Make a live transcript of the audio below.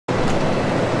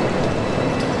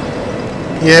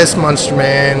Yes, Monster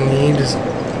Man, you need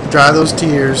to dry those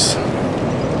tears.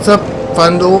 What's up,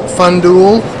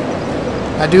 Funduel?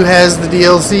 I do has the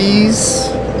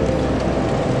DLCs.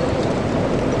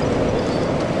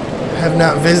 Have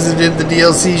not visited the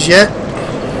DLCs yet.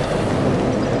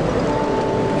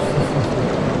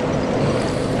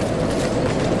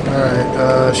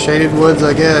 Alright, Shaded Woods,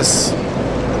 I guess.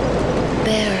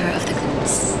 Bearer of the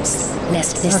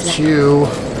nest. Not you.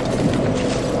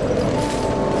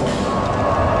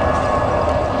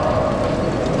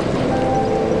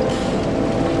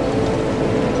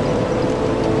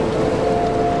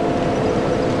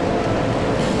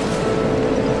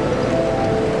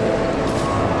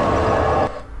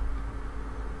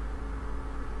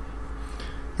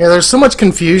 Yeah, there's so much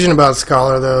confusion about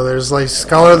Scholar, though. There's like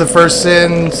Scholar the First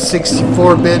Sin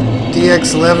 64-bit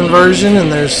DX11 version,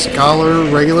 and there's Scholar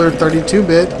regular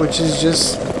 32-bit, which is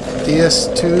just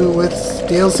DS2 with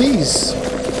DLCs.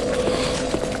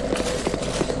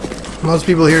 Most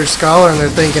people hear Scholar and they're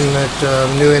thinking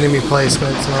that new enemy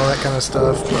placements and all that kind of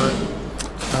stuff, but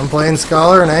I'm playing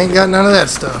Scholar and I ain't got none of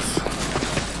that stuff.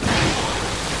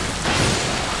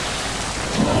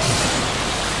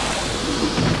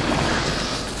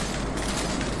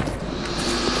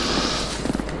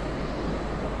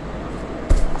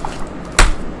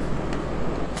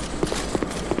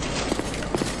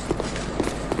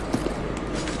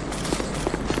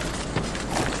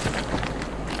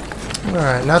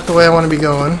 Alright, not the way I want to be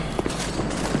going.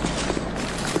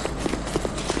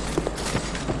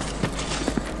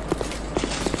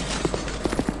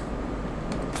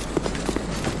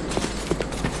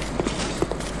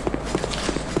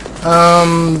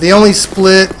 The only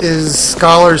split is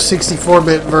Scholar's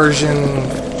 64-bit version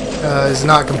is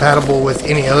not compatible with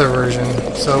any other version.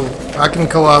 So I can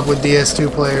co-op with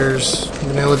DS2 players,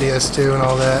 vanilla DS2 and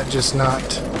all that, just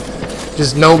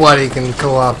nobody can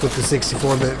co-op with the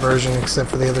 64-bit version except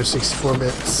for the other 64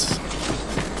 bits.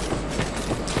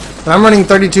 But I'm running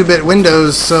 32-bit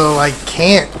Windows, so I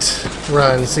can't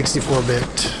run 64-bit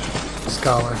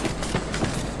Scholar.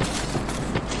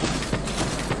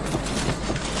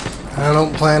 I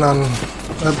don't plan on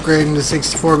upgrading to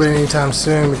 64-bit anytime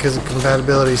soon because of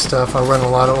compatibility stuff. I run a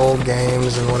lot of old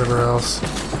games and whatever else.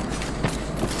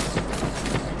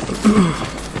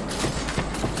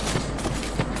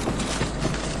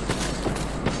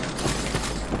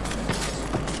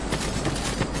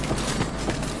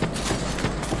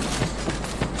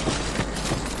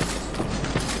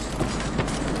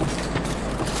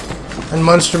 And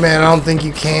Monster Man, I don't think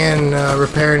you can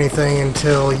repair anything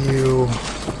until you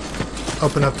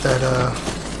open up that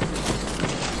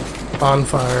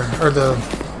bonfire, or the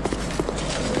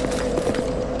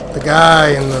guy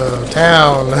in the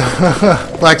town,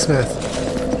 blacksmith.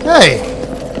 Hey,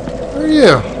 who are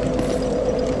you?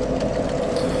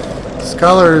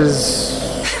 Scholar is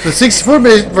the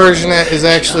 64-bit version is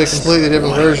actually a completely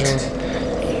different version.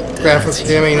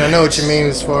 Graphically, I mean, I know what you mean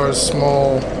as far as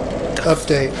small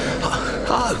update.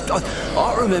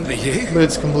 I remember you. But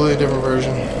it's a completely different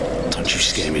version. Don't you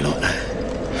scare me like that.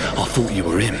 I thought you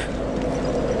were him.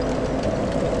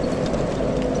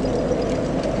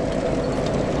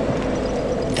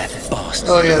 That bastard.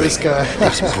 Oh yeah, this guy.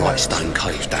 Lives in Brightstone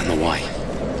Cove down the way.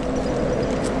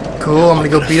 Cool, I'm gonna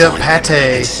go beat up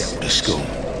Pate.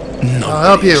 I'll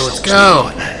help you, let's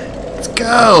go. Let's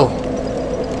go.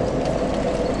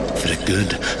 For the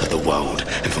good of the world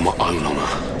and for my own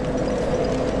honour.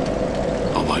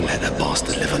 I won't let that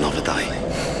bastard live another day.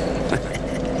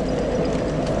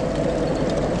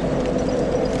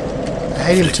 I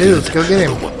hate him too. Let's go get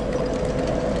him.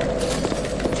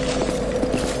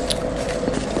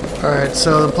 Alright,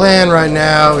 so the plan right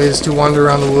now is to wander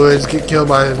around the woods, get killed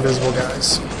by the invisible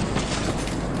guys.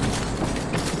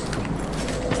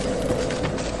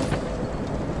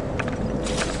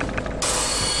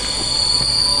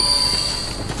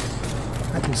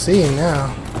 I can see him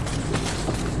now.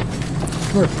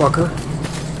 Come here, fucker.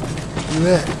 You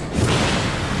at?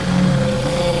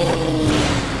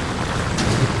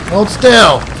 Hold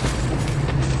still.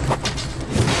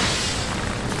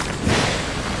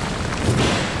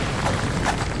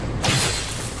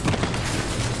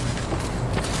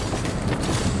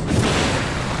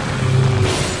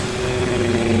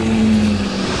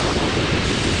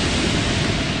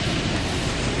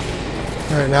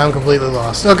 Alright, now I'm completely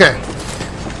lost. Okay.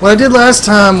 What I did last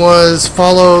time was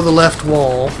follow the left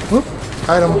wall. Whoop,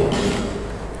 item.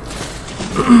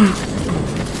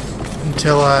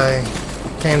 Until I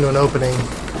came to an opening.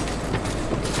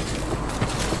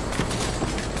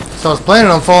 So I was planning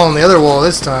on following the other wall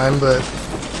this time, but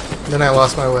then I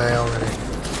lost my way already.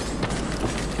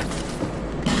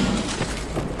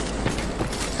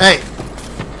 Hey!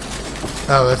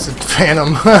 Oh, that's a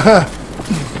phantom.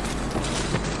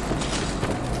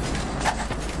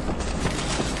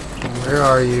 Where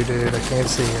are you, dude? I can't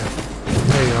see you.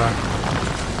 There you are.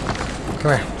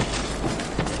 Come here.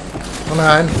 Don't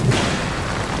hide.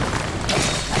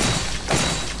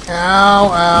 Ow,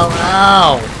 ow,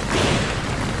 ow!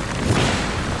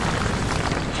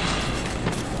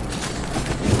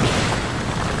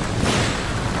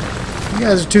 You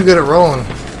guys are too good at rolling.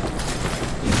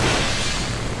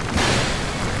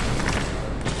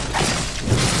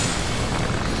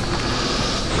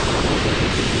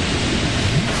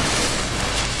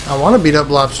 I want to beat up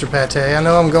lobster pate. I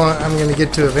know I'm going to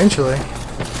get to eventually.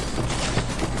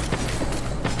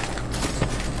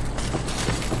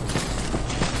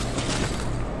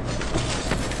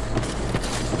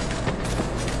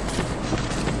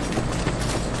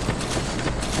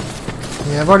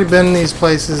 Yeah, I've already been in these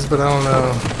places, but I don't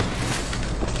know.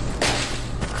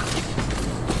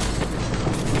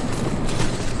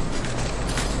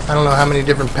 I don't know how many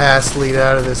different paths lead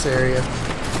out of this area.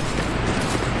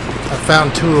 I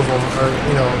found 2 of them, or,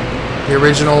 you know, the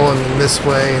original and this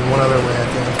way and one other way, I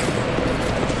think.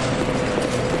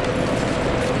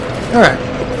 Alright,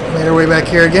 made our way back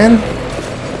here again.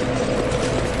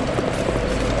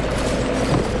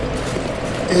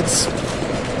 It's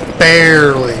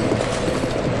barely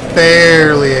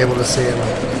able to see him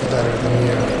better than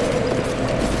you.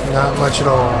 Not much at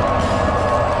all.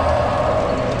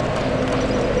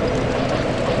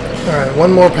 Alright,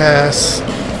 one more pass.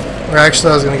 Or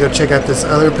actually, I was going to go check out this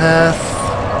other path.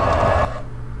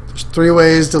 There's 3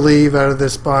 ways to leave out of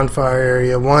this bonfire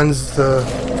area. One's the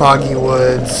foggy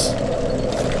woods.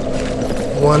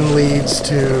 One leads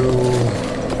to...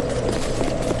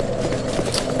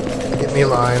 Get me a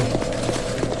line.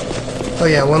 Oh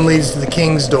yeah, one leads to the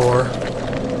King's Door.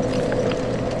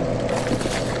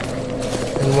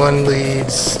 And one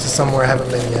leads to somewhere I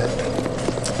haven't been yet.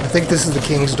 I think this is the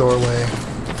King's Doorway.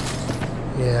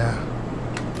 Yeah.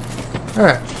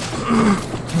 Alright.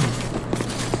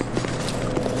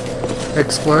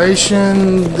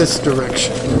 Exploration this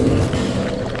direction.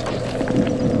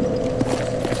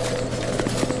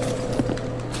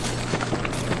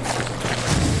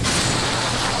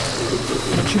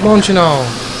 What you munching on?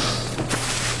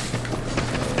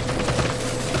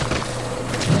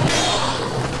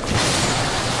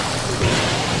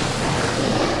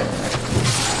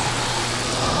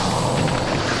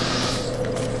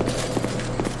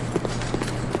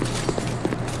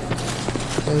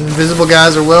 Invisible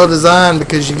guys are well designed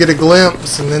because you get a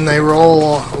glimpse and then they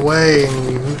roll away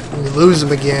and you lose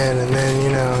them again, and then, you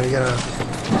know, you gotta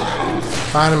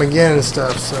find them again and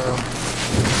stuff, so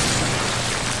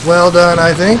well done,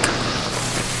 I think.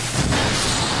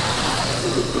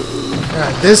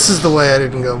 Alright, this is the way I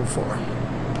didn't go before.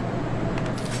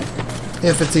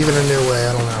 If it's even a new way,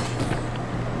 I don't know.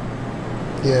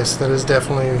 Yes, that is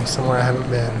definitely somewhere I haven't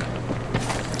been.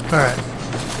 Alright.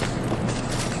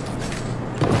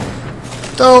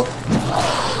 So,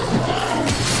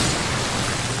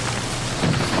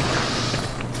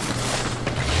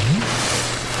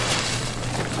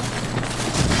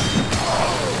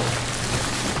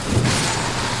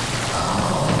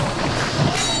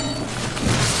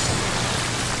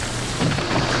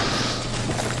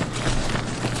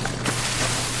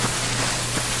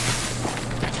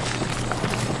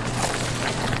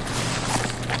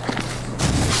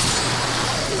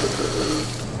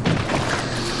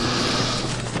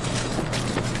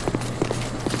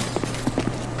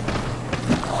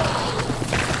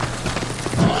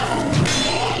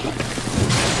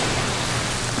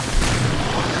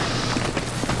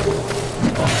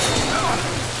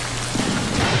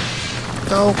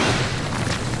 go.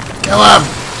 Kill him!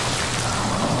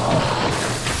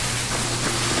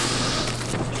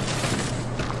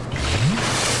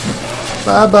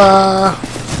 Bye-bye.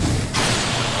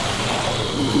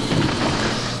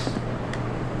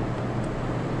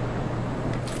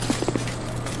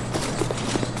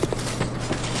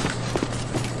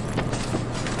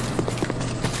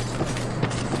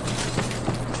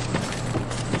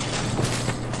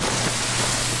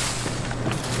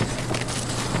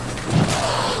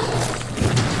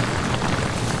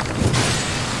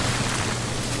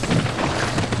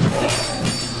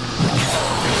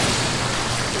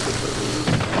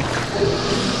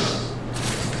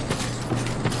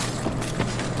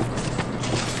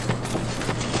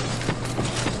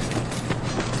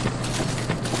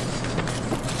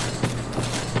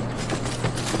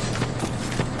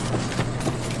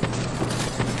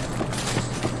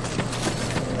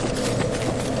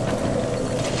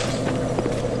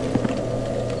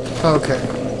 Okay,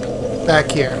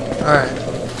 back here. Alright.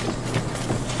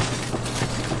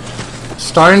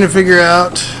 Starting to figure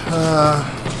out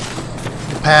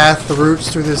the path, the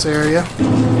routes through this area.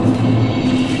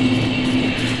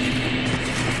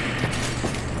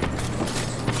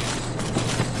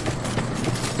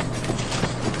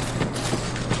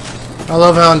 I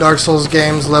love how in Dark Souls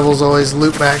games levels always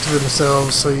loop back to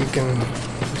themselves, so you can,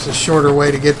 it's a shorter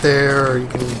way to get there, or you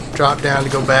can drop down to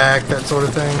go back, that sort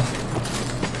of thing.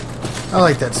 I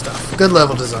like that stuff. Good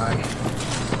level design.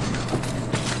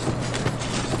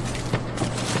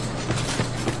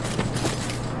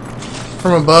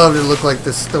 From above it looked like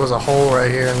there was a hole right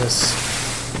here in this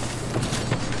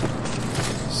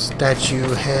statue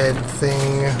head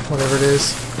thing, whatever it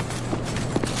is.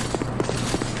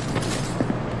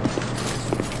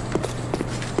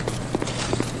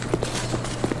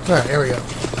 Alright, here we go.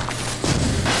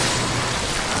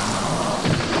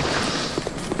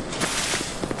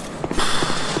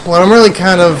 What I'm really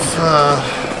kind of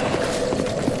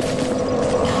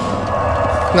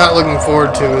not looking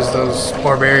forward to is those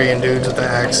barbarian dudes with the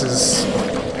axes.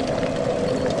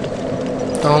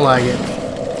 Don't like it.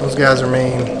 Those guys are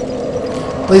mean.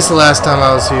 At least the last time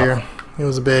I was here, he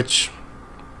was a bitch.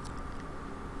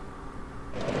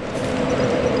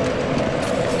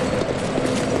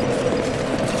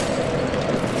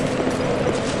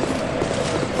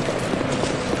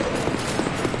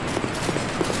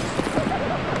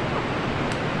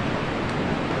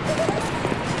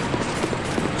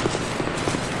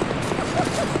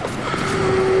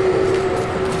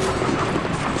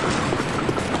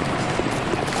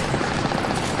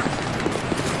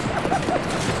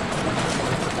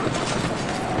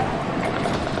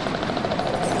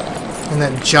 And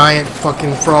that giant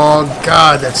fucking frog.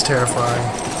 God, that's terrifying.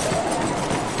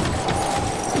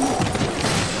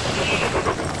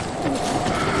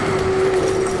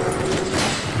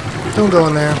 Don't go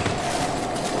in there.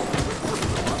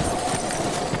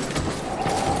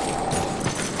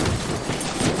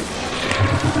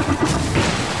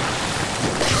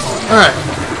 Alright.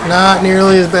 Not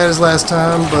nearly as bad as last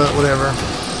time, but whatever.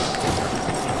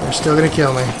 They're still gonna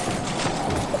kill me.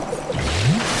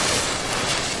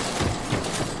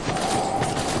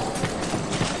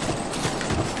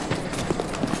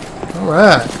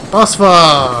 Alright, boss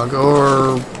fog,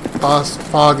 or boss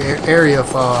fog, area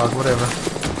fog, whatever.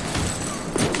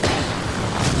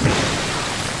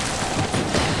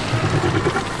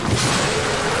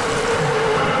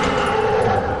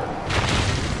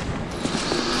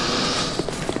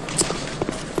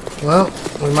 Well,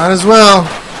 we might as well.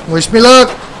 Wish me luck.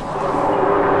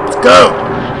 Let's go.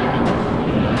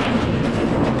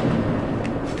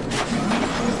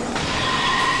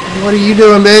 What are you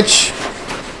doing, bitch?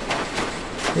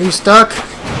 Are you stuck?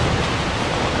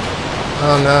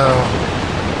 Oh no.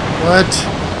 What?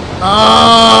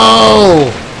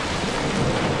 Oh!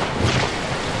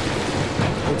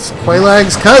 It's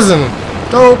Quaylag's cousin.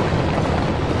 Dope.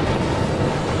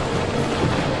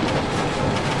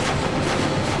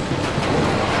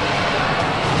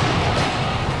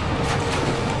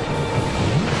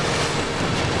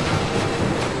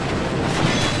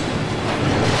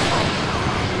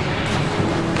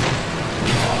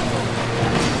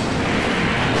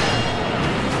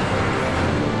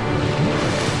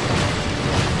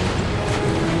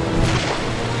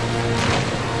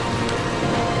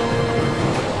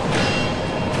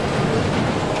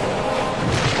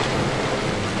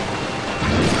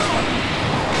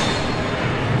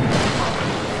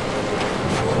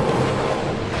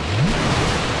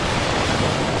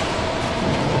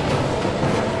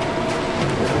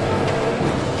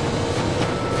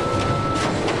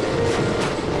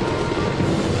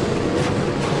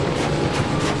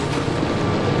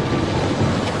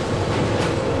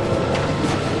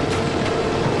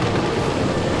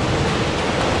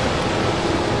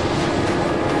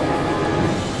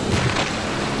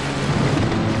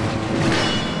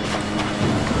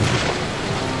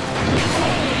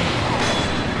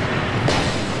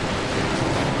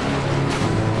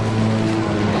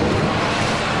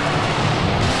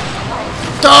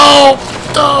 Oh!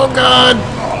 Oh god!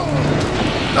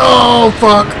 Oh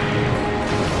fuck!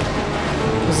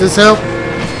 Does this help?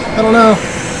 I don't know.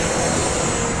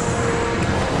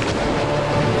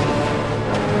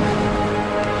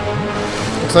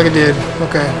 Looks like it did.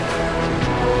 Okay.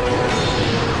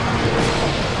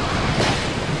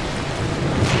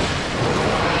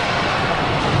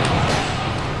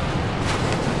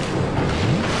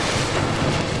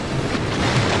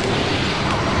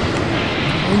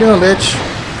 What you doing, bitch?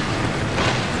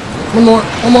 One more,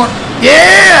 one more.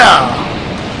 Yeah!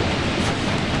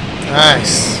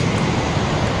 Nice.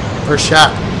 First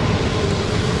shot.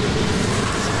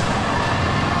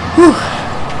 Whew.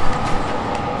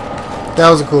 That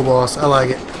was a cool boss. I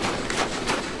like it.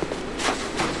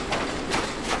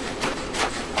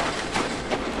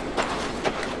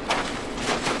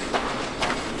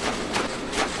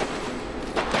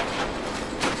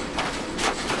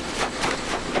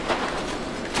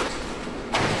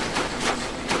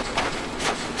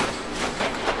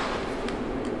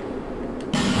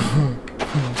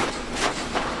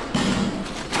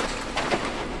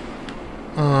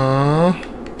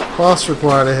 Boss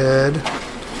required ahead.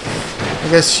 I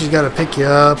guess she's got to pick you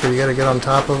up, or you got to get on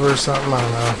top of her or something. I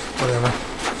don't know. Whatever.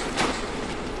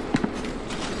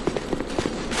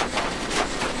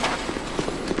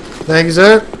 Thank you,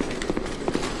 sir.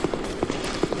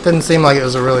 Didn't seem like it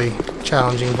was a really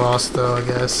challenging boss, though, I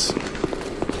guess.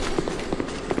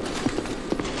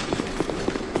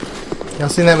 Y'all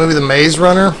seen that movie, The Maze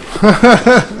Runner?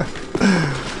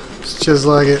 It's just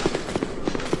like it.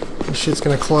 This shit's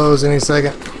gonna close any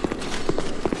second.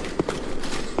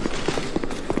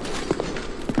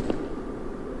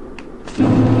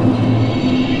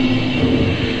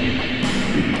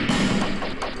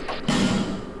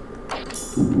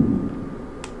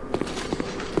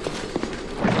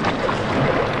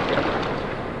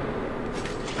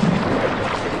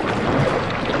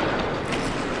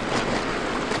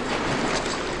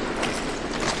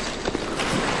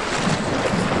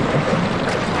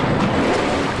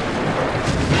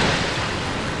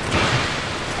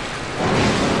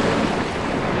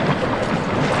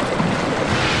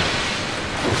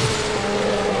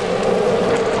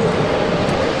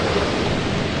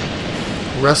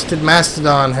 Rusted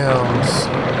mastodon helms.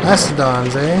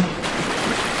 Mastodons, eh?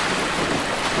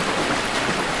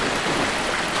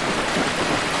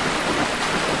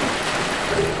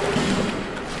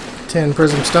 Ten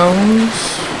prism stones.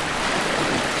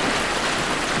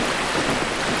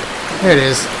 There it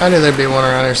is. I knew there'd be one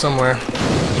around here somewhere.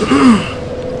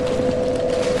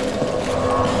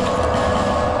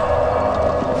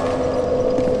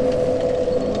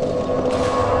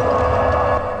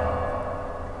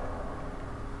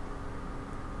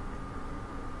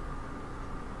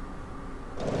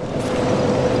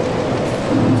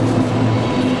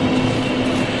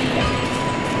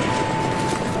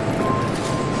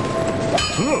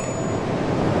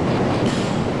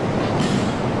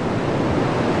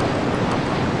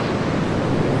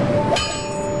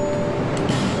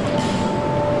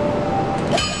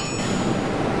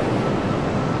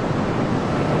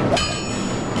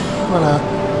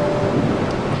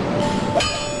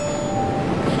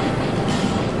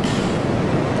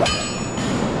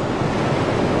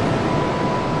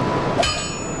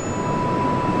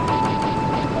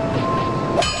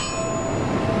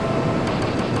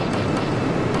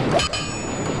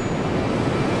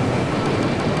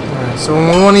 So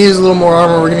when we want to use a little more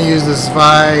armor, we're going to use this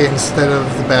Vi instead of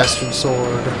the bastard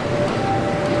sword.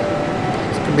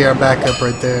 This could be our backup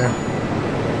right there.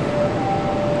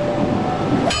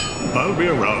 I'll be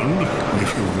around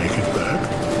if you make it back.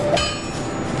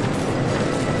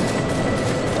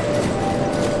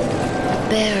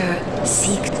 Bear,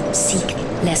 seek,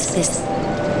 lest this.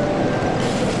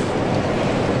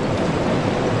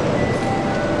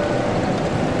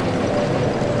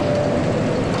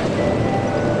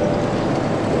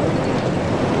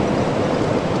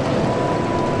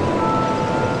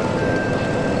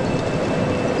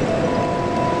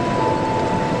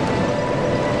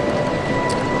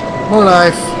 More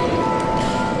life.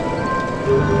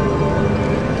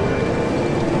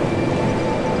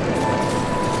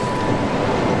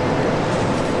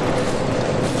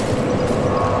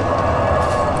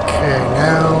 Okay,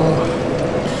 now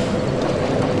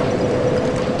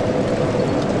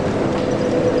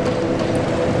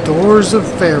Doors of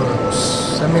Pharros.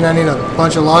 Does that mean I need a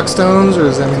bunch of lockstones, or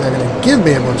does that mean they're gonna give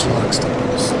me a bunch of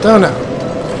lockstones? Don't know.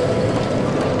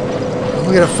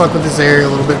 We gotta fuck with this area a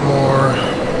little bit more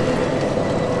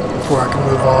before I can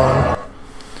move on,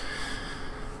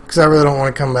 because I really don't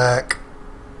want to come back.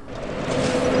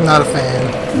 Not a fan.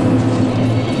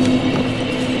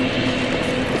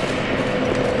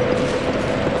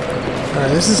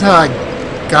 Alright, this is how I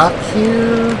got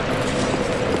here,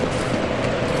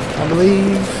 I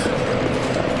believe.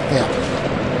 Yeah.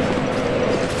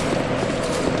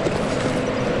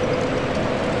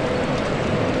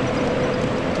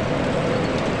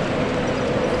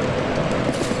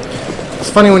 It's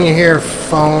funny when you hear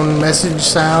phone message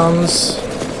sounds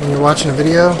when you're watching a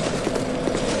video.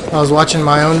 I was watching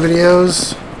my own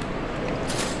videos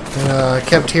and I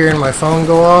kept hearing my phone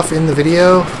go off in the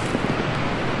video.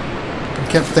 I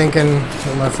kept thinking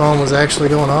that my phone was actually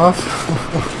going off.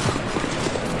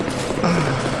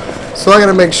 So I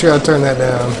gotta make sure I turn that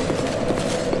down.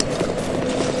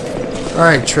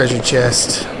 Alright, treasure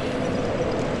chest.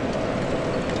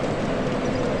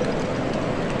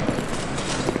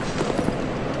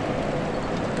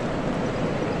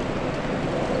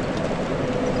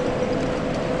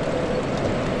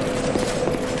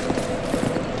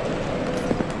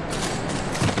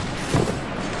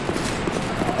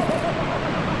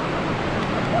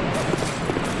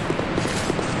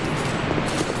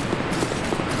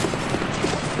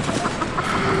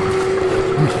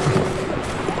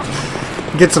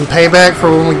 Get some payback for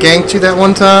when we ganked you that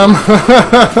one time.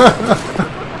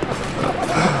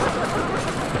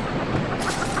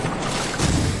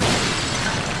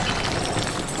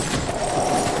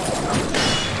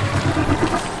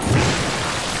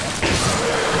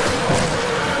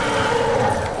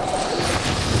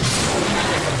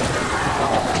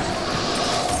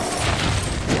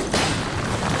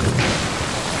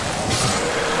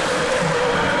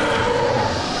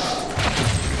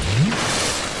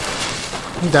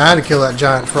 I'm dying to kill that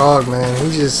giant frog,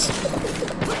 man. He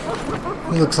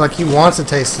looks like he wants a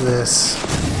taste of this.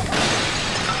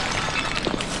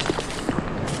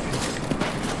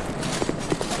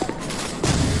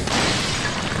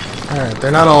 Alright,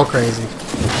 they're not all crazy.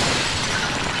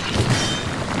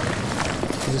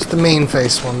 Just the mean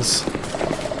face ones.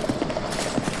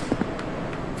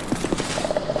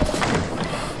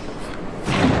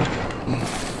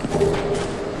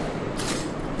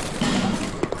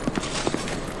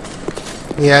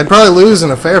 Yeah, I'd probably lose in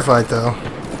a fair fight, though.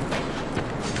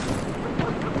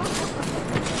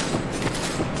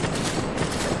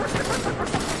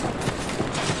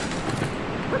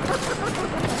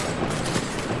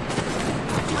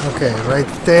 Okay, right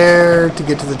there to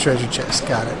get to the treasure chest.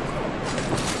 Got it.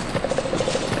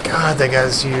 God, that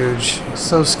guy's huge. He's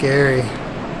so scary.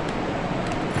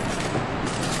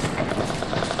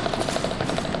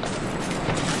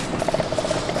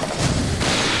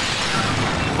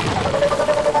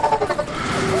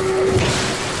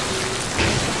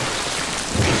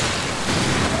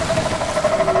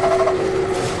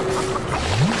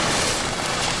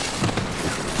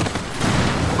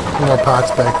 More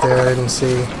pots back there, I didn't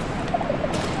see.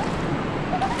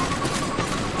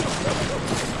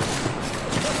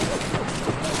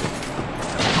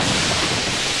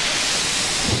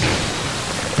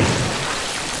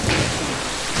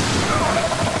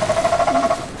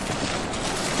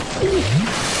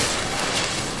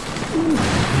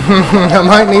 I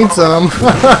might need some.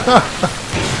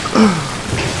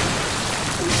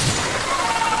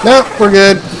 Nope, we're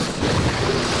good.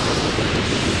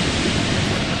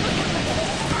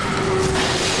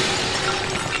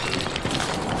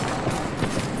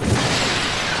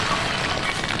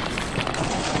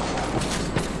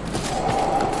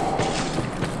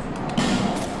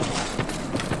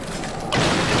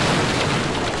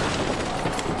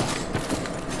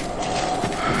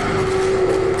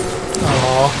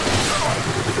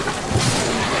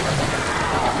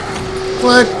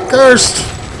 What? Cursed!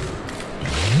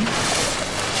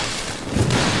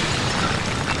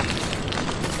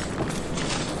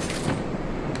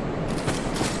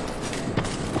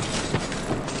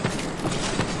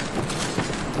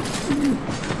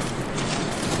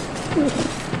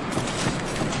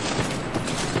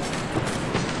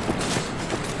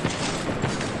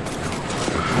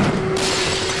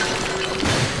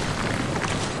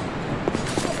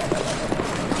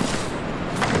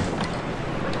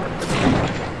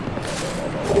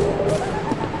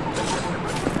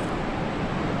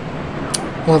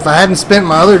 Well, if I hadn't spent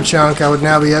my other chunk, I would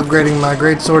now be upgrading my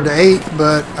greatsword to 8,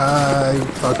 but I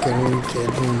fucking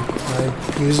didn't.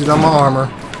 I used it on my armor.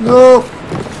 Nope.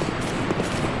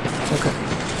 Okay.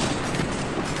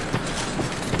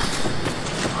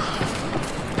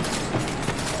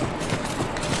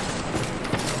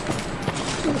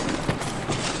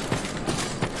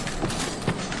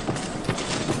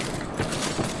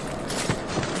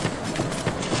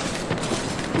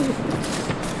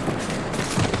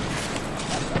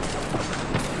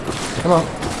 Come on.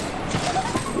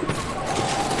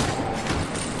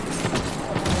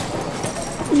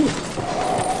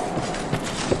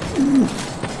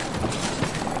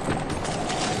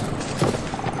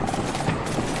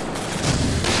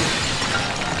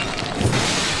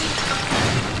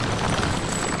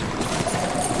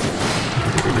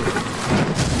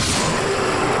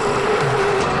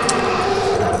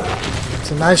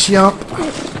 It's a nice jump.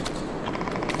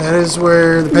 That is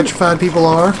where the petrified people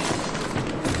are.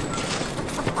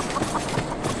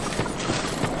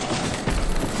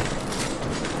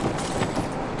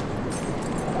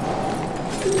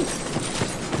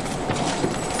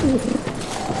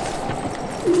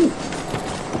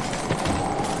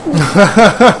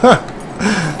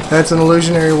 That's an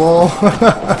illusionary wall.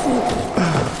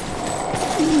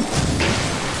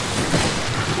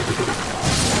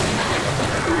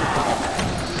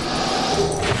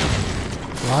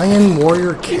 Lion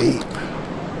Warrior Cape.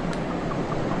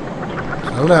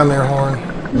 Slow down there, Horn.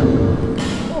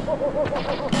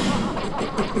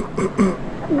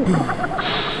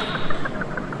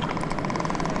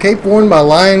 Cape worn by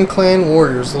Lion Clan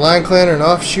warriors. The Lion Clan are an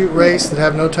offshoot race that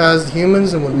have no ties to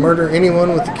humans and would murder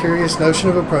anyone with the curious notion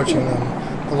of approaching them.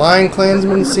 The Lion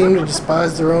Clansmen seem to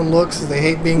despise their own looks as they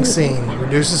hate being seen.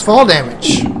 Reduces fall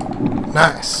damage.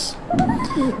 Nice.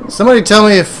 Somebody tell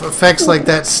me if effects like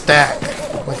that stack.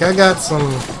 Like I got a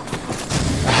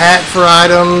hat for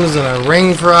items and a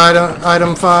ring for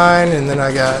item find, and then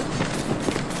I got,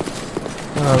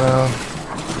 I don't know.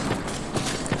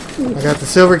 I got the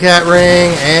silver cat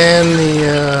ring and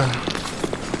the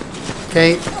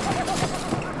cape.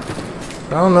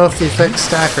 I don't know if the effects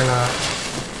stack or not.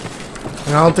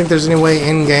 And I don't think there's any way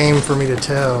in game for me to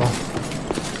tell,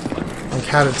 like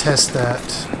how to test that.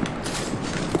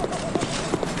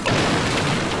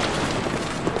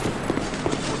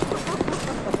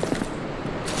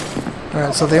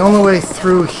 Alright, so the only way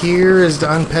through here is to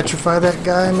unpetrify that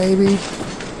guy, maybe?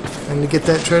 And to get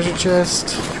that treasure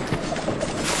chest.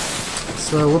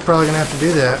 So we're probably going to have to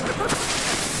do that.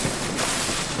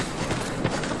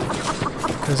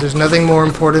 Because there's nothing more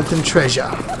important than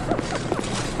treasure.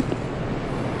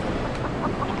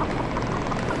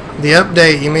 The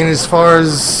update, you mean as far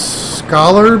as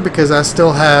Scholar? Because I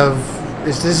still have...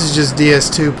 This is just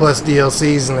DS2 plus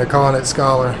DLCs and they're calling it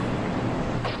Scholar.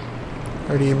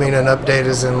 Or do you mean an update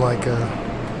as in like a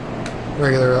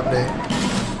regular update?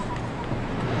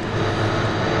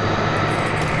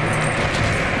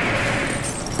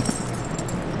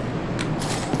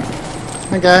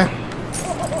 Hi, guy.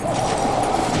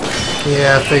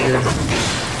 Yeah, I figured.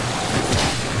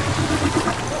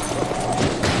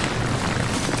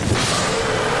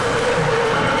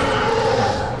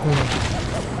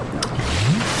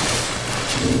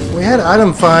 We had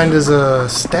item find as a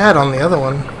stat on the other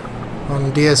one.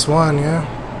 On DS1, yeah.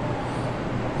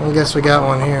 Well, I guess we got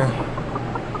one here.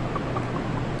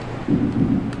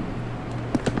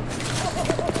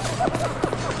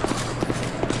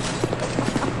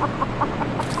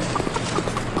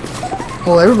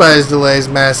 Well, everybody's delay is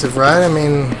massive, right? I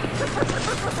mean,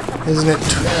 isn't it?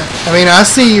 I mean, I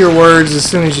see your words as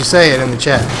soon as you say it in the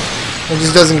chat. It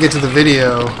just doesn't get to the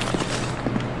video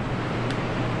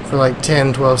for like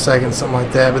 10, 12 seconds, something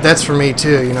like that. But that's for me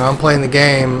too. You know, I'm playing the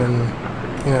game, and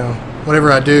you know,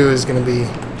 whatever I do is going to be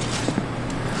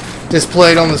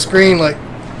displayed on the screen. Like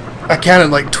I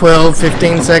counted like 12,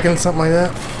 15 seconds, something like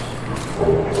that.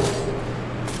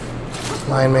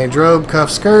 Lion made robe, cuff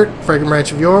skirt, fragrant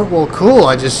branch of yore. Well, cool.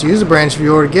 I just used a branch of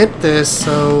yore to get this,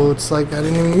 so it's like I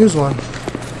didn't even use one.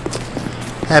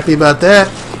 Happy about that.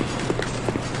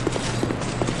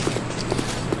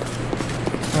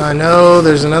 I know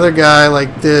there's another guy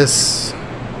like this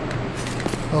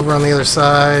over on the other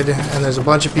side, and there's a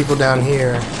bunch of people down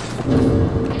here.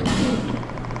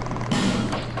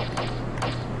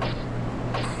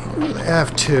 They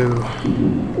have two.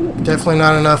 Definitely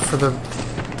not enough for the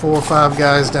 4 or 5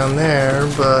 guys down there,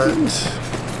 but...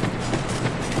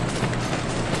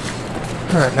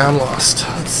 Alright, now I'm lost.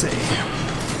 Let's see.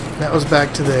 That was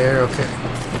back to there. Okay.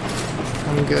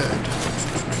 I'm good.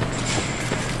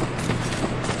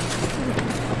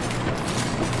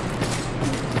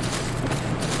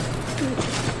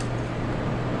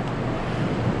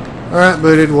 Alright,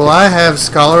 booted. Well, I have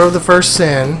Scholar of the First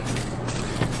Sin,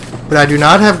 but I do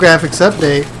not have graphics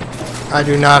update. I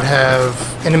do not have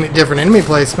different enemy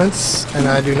placements, and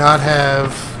I do not have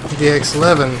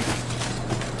DX11.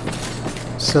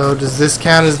 So does this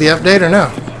count as the update or no?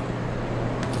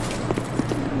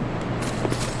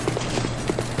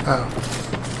 Oh.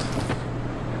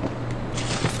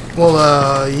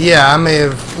 Well, yeah, I may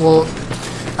have... Well,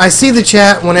 I see the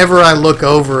chat whenever I look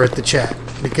over at the chat,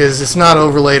 because it's not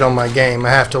overlaid on my game. I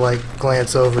have to, like,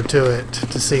 glance over to it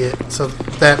to see it. So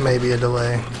that may be a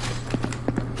delay.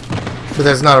 But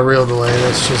that's not a real delay,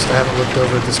 that's just I haven't looked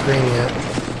over at the screen yet.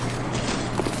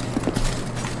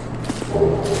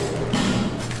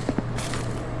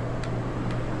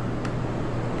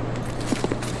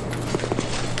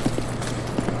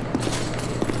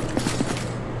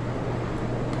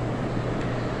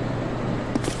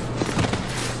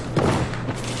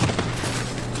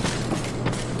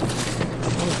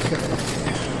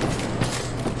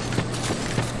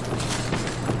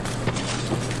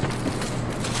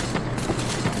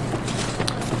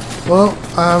 Well,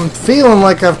 I'm feeling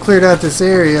like I've cleared out this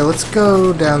area. Let's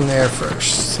go down there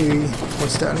first. See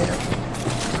what's down here.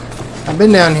 I've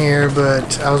been down here,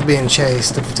 but I was being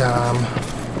chased at the time,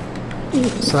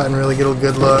 so I didn't really get a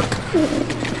good look.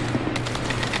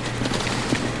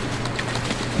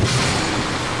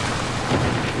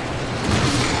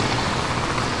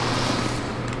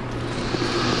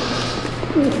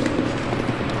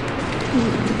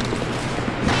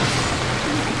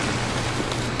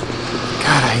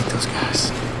 God, I hate those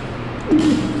guys.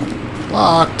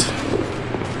 Locked.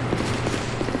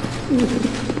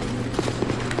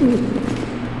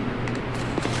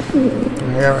 I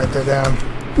gotta write that down.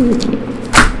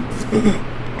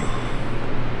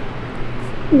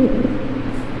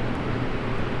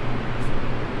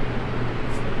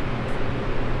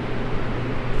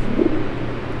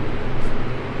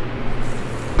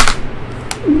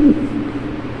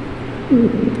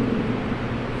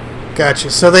 Gotcha.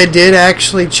 So they did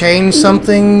actually change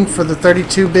something for the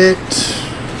 32-bit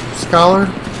Scholar,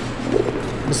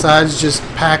 besides just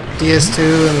pack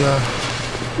DS2 and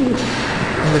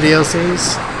the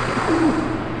DLCs.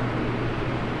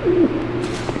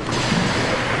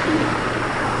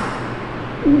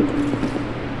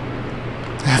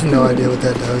 I have no idea what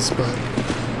that does, but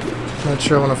I'm not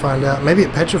sure I want to find out. Maybe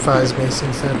it petrifies me,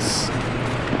 since that's...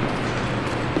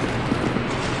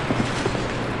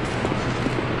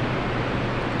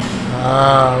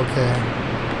 Ah, okay.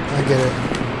 I get it.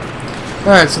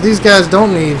 Alright, so these guys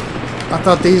don't need... I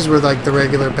thought these were like the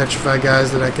regular petrified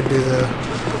guys that I could do the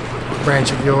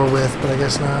Branch of Yore with, but I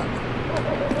guess not.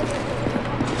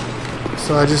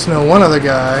 So I just know one other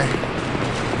guy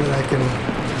that I can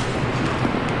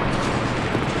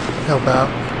help out.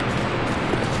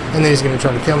 And then he's going to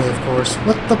try to kill me, of course.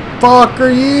 What the fuck are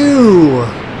you?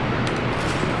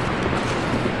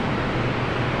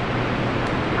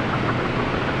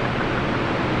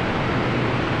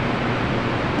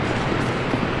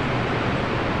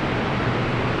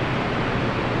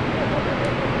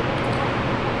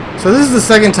 So this is the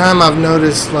second time I've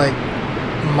noticed, like,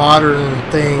 modern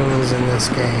things in this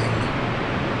game.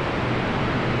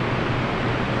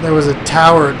 There was a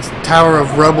tower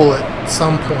of rubble at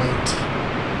some point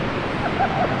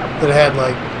that had,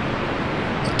 like,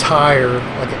 a tire,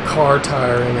 like a car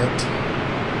tire in it.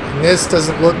 And this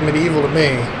doesn't look medieval to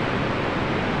me.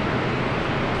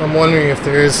 I'm wondering if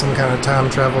there is some kind of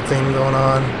time travel thing going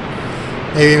on.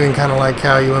 Maybe even kind of like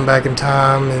how you went back in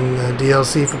time in the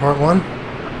DLC for Part 1.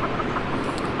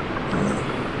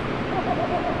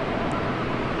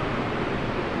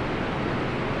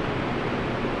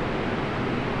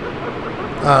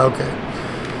 Oh, okay.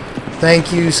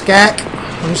 Thank you, Skak.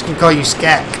 I'm just going to call you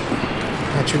Skak.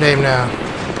 That's your name now.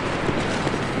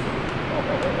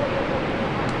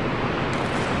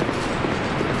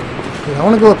 Dude, I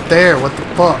want to go up there. What the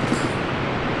fuck?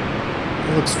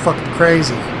 It looks fucking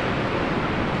crazy.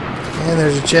 And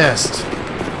there's a chest.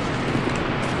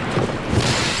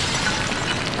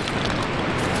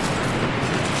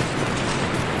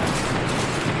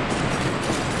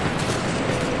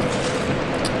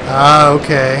 Ah,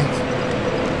 okay.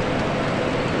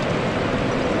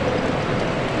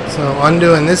 So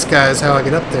undoing this guy is how I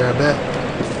get up there, I bet.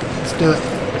 Let's do it.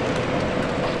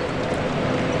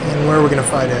 And where are we gonna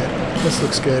fight at? This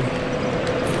looks good.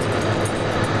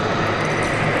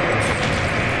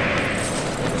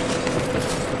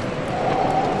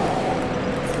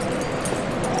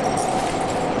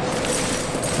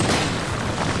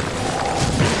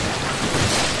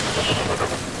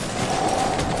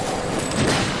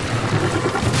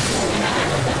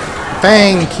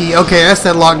 Bang key. Okay, that's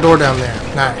that locked door down there.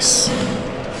 Nice.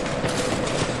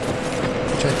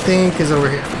 Which I think is over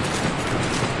here.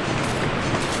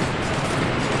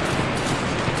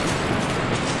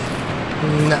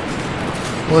 No.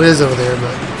 Well, it is over there,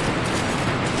 but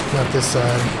not this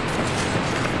side.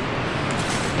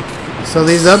 So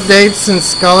these updates since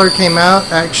Scholar came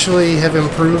out actually have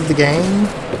improved the game.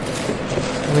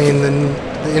 I mean, the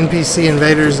NPC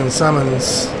invaders and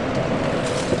summons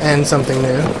and something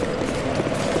new.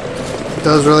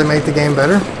 Does really make the game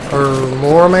better or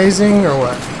more amazing or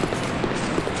what?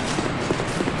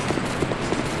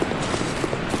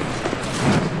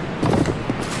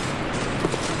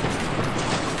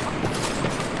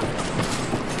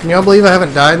 Can y'all believe I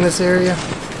haven't died in this area? I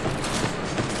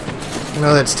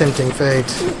know that's tempting fate.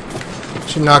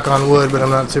 Should knock on wood, but I'm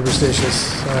not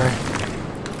superstitious. Sorry.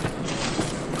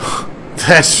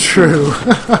 That's true.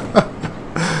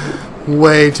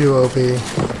 Way too OP.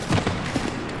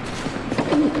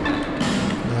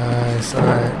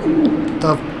 Alright.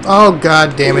 Oh,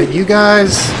 god damn it. You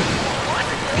guys.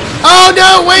 Oh,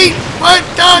 no, wait. What?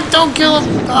 Don't kill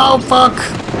him. Oh, fuck.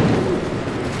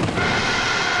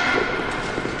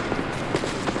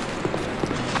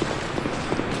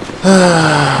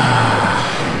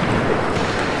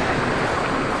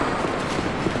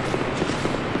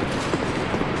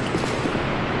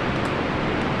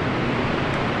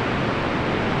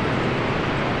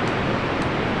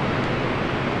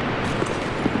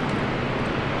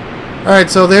 Alright,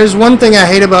 so there's one thing I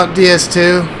hate about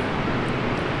DS2.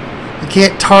 You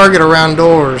can't target around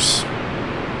doors.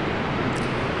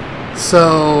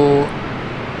 So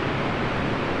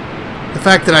the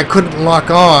fact that I couldn't lock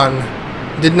on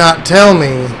did not tell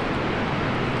me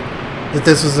that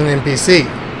this was an NPC.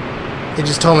 It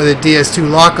just told me that DS2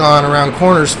 lock-on around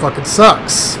corners fucking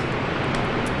sucks.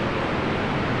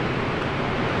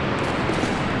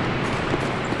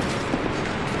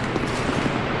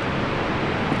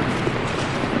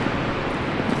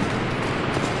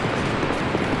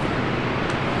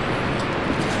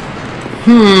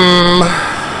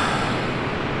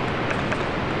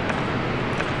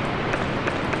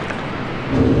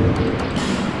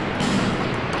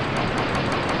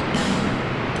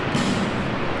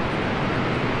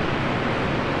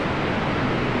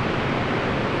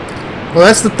 Well,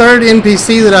 that's the third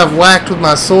NPC that I've whacked with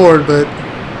my sword, but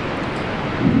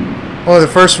only the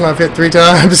first one I've hit 3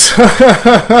 times.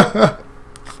 Fuck.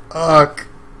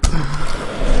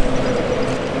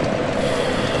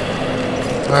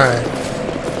 Alright.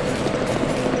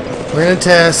 We're gonna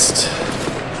test.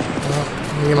 Well,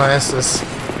 let me get my Estus.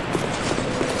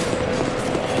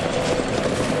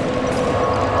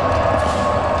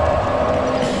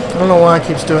 I don't know why it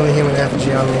keeps doing the human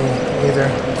effigy on me either.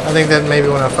 I think that maybe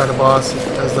when I fight a boss, it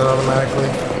does that automatically.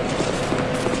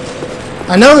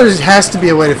 I know there has to be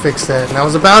a way to fix that, and I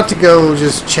was about to go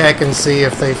just check and see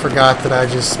if they forgot that I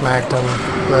just smacked them,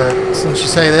 but since you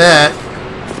say that,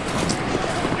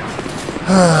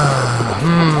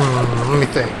 let me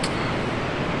think.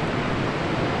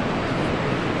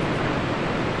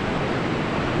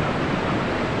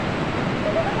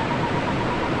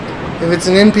 If it's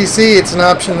an NPC, it's an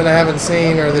option that I haven't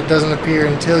seen or that doesn't appear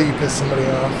until you piss somebody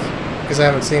off. Because I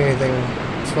haven't seen anything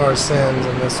as far as sins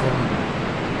in this one.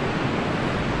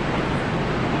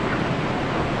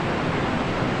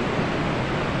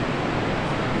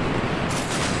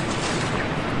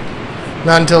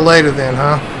 Not until later then,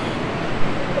 huh?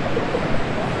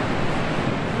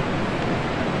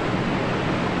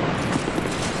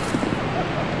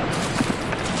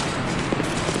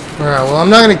 Alright, well I'm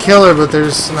not going to kill her, but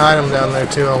there's an item down there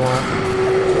too I want.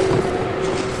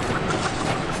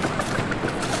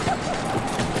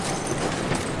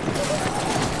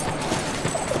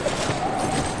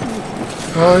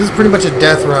 Well, this is pretty much a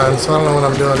death run, so I don't know what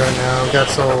I'm doing right now. I've got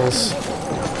souls.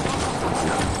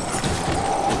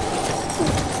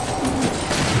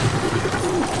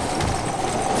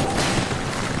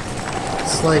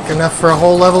 It's like enough for a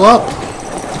whole level up.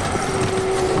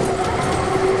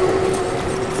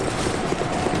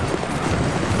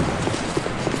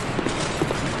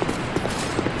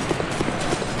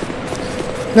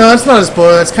 No, that's not a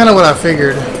spoiler. That's kind of what I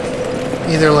figured.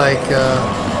 Either like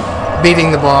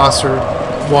beating the boss or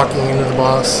walking into the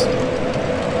boss.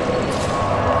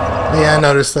 Yeah, I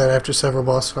noticed that after several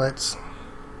boss fights.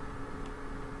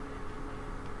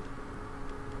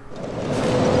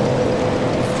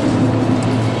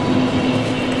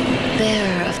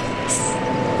 Bearer of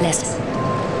less.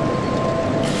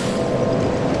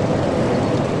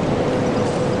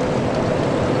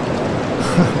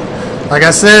 Like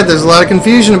I said, there's a lot of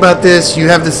confusion about this. You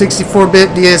have the 64-bit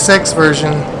DSX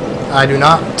version. I do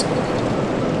not.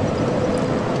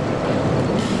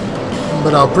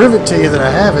 But I'll prove it to you that I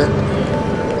have it.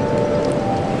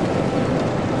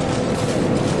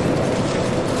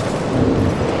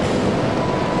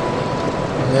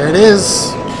 There it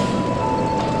is.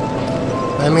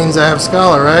 That means I have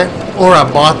Scholar, right? Or I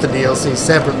bought the DLC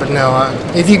separate, but no.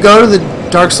 If you go to the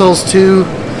Dark Souls 2...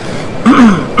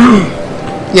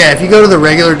 Yeah, if you go to the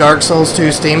regular Dark Souls 2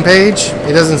 Steam page,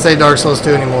 it doesn't say Dark Souls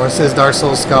 2 anymore. It says Dark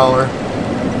Souls Scholar.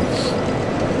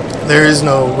 There is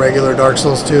no regular Dark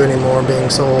Souls 2 anymore being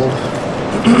sold.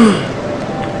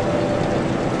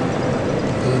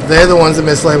 They're the ones that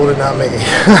mislabeled it, not me.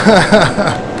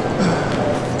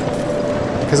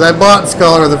 Because I bought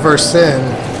Scholar of the First Sin.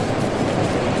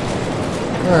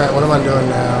 Alright, what am I doing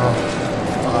now?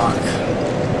 Fuck.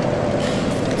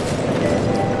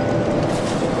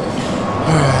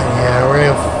 Alright, yeah, we're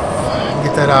gonna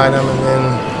get that item and then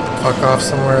fuck off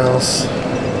somewhere else.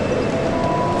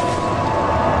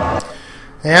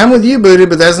 Hey, I'm with you, Booty,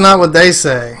 but that's not what they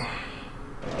say.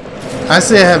 I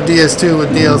say I have DS2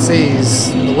 with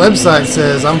DLCs. The website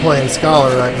says I'm playing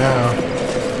Scholar right now.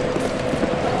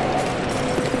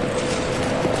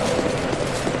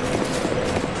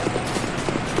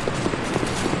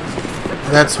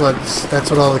 That's what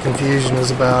all the confusion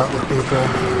is about with people.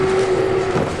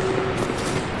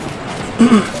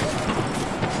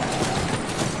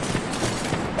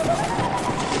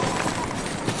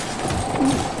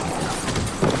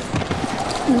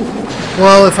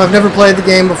 Well, if I've never played the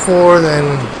game before,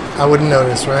 then I wouldn't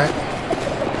notice, right?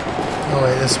 Oh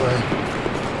wait, this way.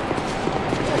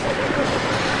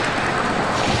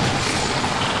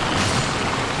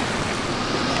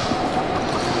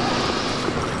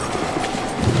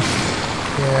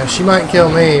 Yeah, she might kill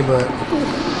me, but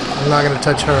I'm not gonna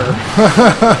touch her.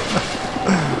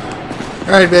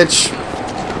 Alright, bitch.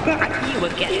 You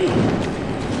again.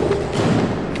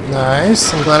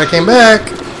 Nice. I'm glad I came back.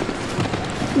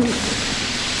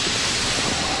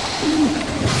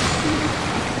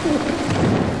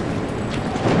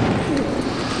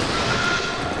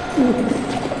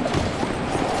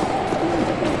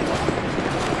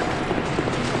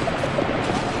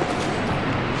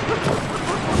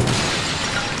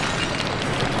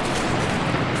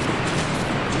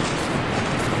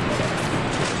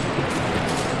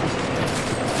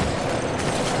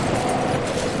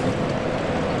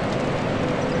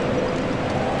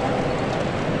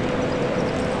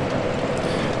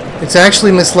 It's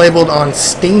actually mislabeled on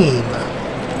Steam.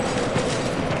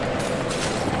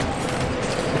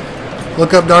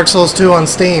 Look up Dark Souls 2 on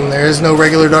Steam. There is no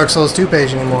regular Dark Souls 2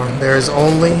 page anymore. There is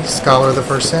only Scholar of the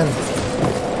First Sin.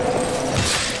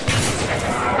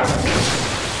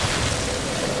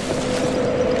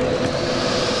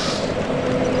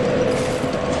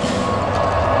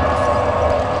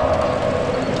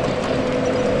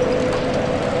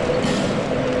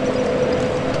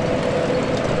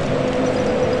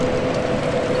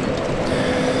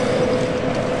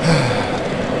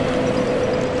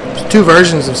 Two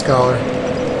versions of Scholar.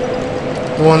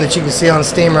 The one that you can see on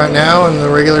Steam right now and the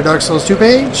regular Dark Souls 2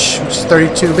 page, which is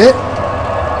 32-bit.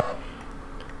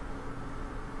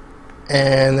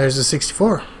 And there's a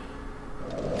 64.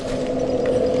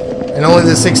 And only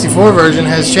the 64 version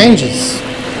has changes,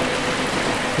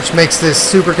 which makes this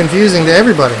super confusing to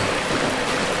everybody.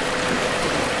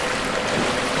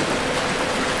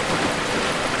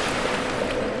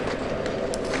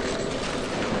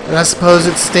 And I suppose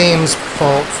it's Steam's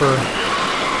fault for...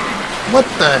 What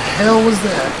the hell was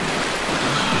that?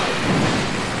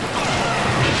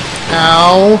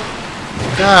 Ow.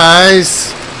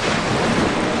 Guys.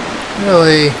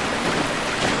 Really?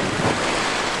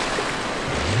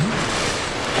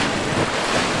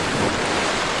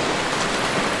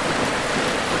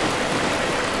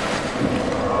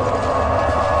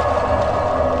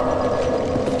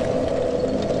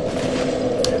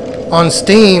 On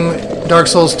Steam, Dark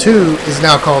Souls 2 is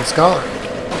now called Scholar.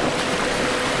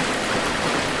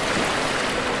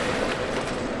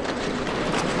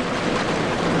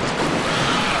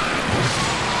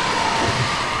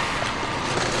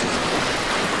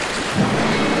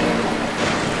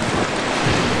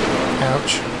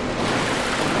 Ouch.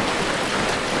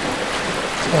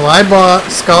 Well, I bought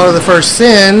Scholar of the First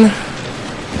Sin,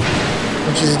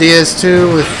 which is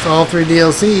DS2 with all 3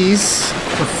 DLCs,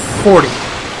 for $40.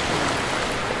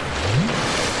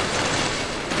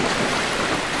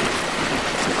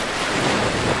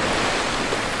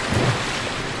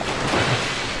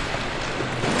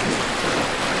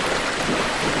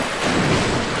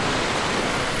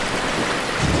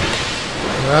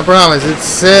 I promise, it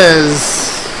says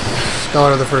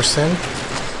Scholar of the First Sin.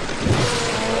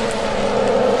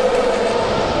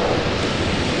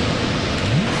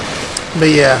 But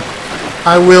yeah,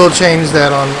 I will change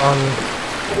that on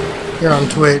here on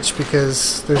Twitch,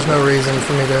 because there's no reason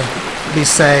for me to be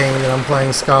saying that I'm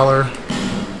playing Scholar,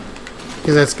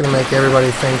 because that's going to make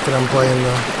everybody think that I'm playing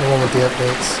the one with the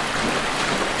updates.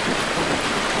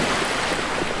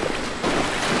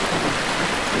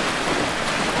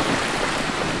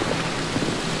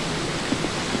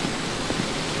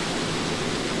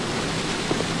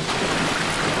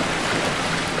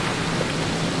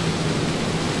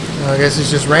 I guess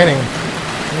it's just raining.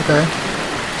 Okay.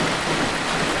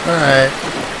 Alright.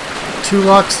 2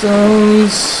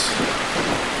 lockstones.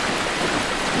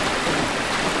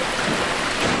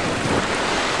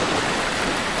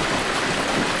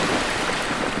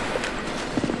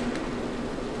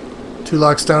 Two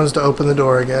lockstones to open the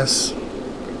door, I guess.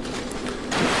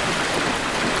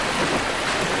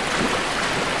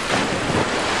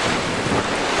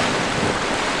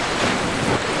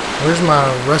 Where's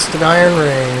my rusted iron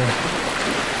ring?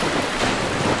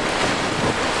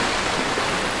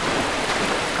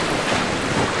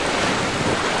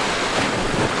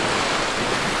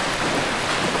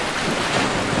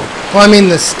 Well, I mean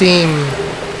the Steam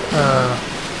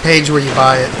page where you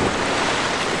buy it.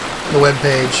 The web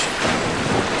page.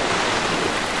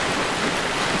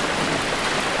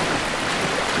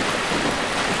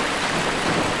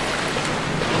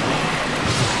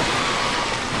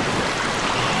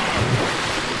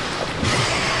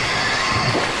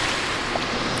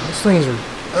 Those things are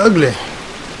ugly.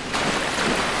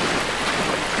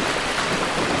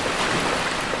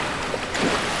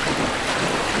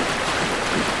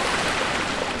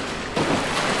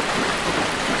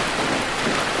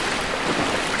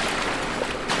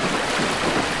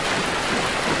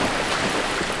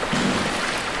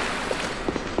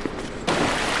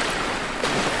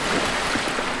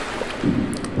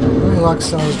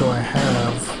 lockstones do I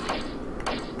have?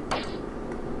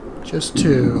 Just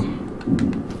 2.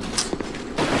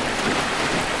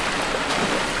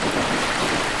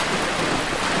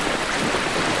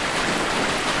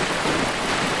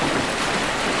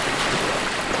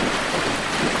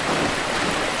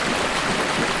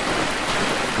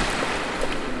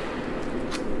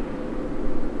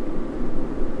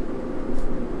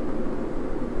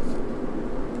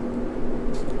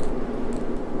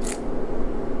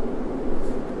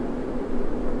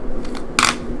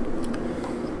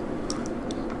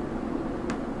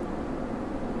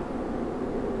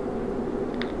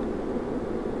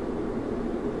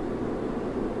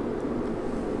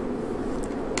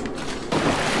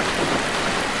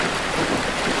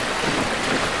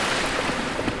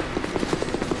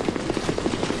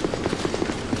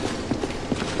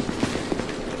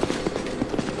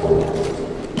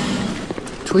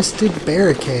 Twisted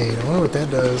barricade. I wonder what that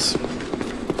does.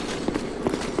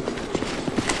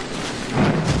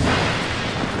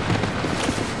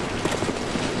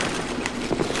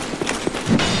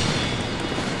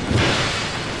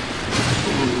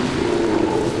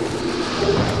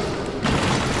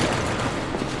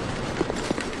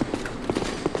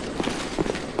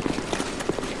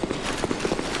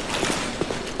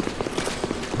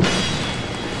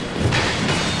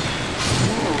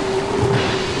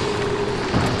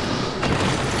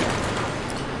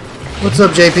 What's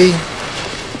up, JP?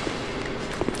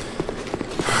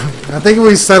 I think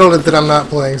we settled it that I'm not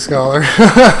playing Scholar.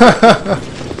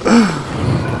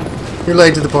 You're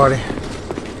late to the party.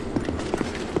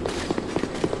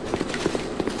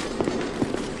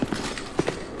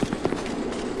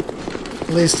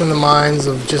 At least in the minds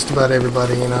of just about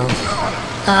everybody, you know.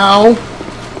 Ow!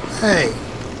 Hey.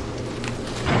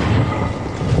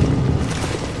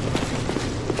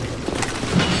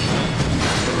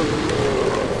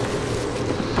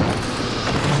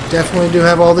 Definitely do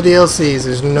have all the DLCs.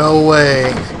 There's no way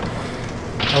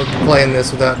I would be playing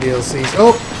this without DLCs.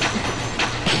 Oh!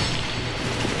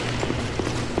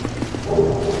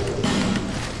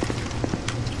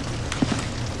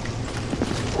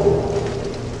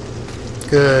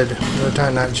 Good. No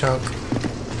time night chunk.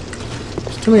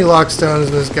 There's too many lockstones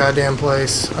in this goddamn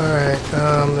place. Alright,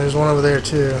 there's one over there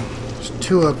too. There's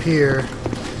 2 up here.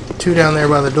 2 down there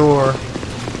by the door.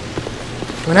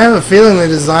 I mean, I have a feeling they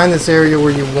designed this area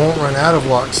where you won't run out of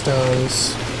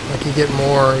lockstones. Like you get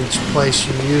more each place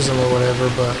you use them or whatever,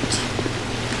 but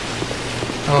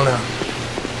I don't know.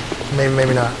 Maybe,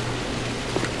 maybe not.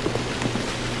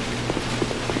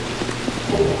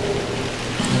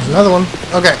 There's another one.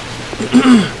 Okay.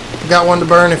 Got one to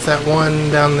burn if that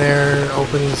one down there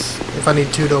opens. If I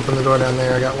need 2 to open the door down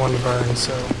there, I got 1 to burn,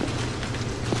 so.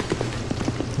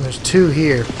 And there's 2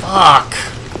 here. Fuck!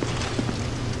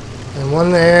 And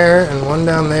 1 there, and 1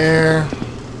 down there.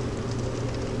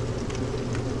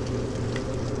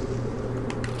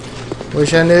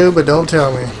 Wish I knew, but don't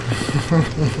tell me.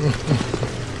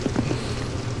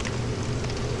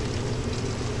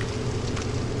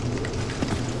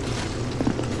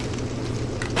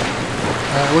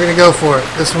 Alright, we're gonna go for it.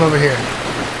 This one over here.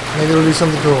 Maybe it'll do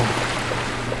something cool.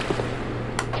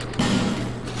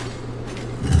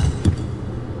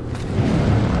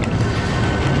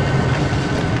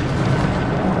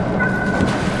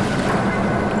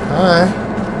 Alright.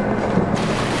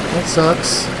 That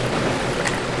sucks.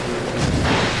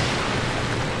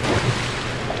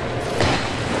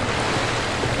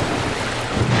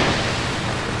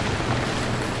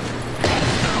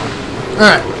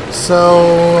 Alright,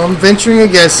 so I'm venturing a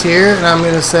guess here, and I'm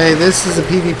going to say this is a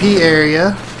PvP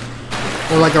area,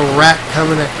 or like a Rat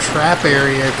Covenant trap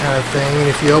area kind of thing, and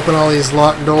if you open all these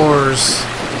locked doors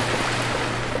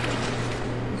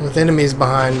with enemies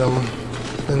behind them,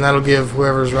 then that'll give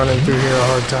whoever's running through here a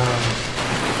hard time.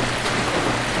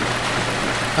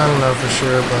 I don't know for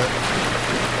sure, but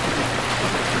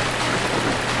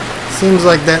seems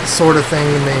like that sort of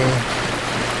thing to me.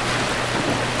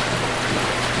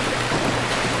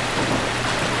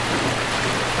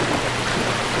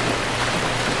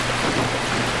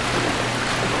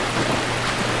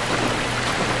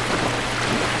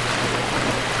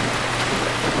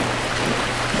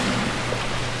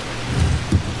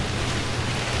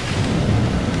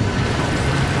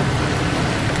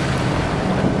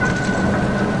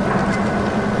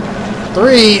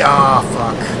 Three! Ah,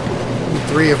 fuck. Need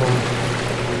 3 of them.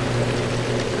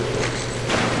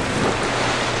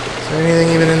 Is there anything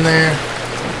even in there?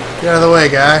 Get out of the way,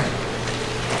 guy.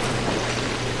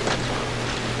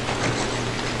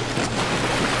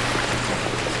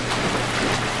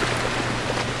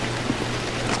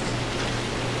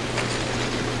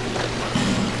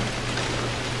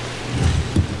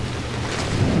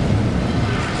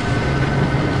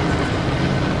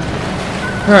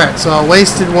 Alright, so I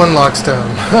wasted one lockstone.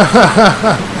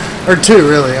 Or two,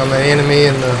 really, on the enemy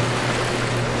and the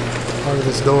part of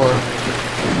this door.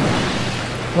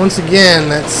 Once again,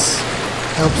 that's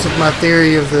helps with my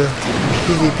theory of the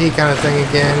PvP kind of thing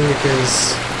again,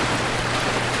 because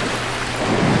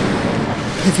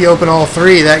if you open all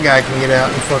three, that guy can get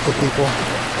out and fuck with people.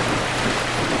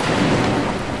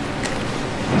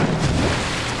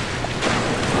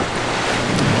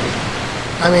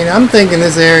 I mean, I'm thinking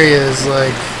this area is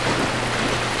like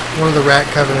one of the Rat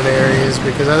Covenant areas,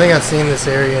 because I think I've seen this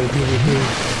area in PvP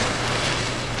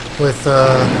with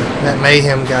that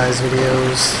Mayhem guy's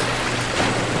videos.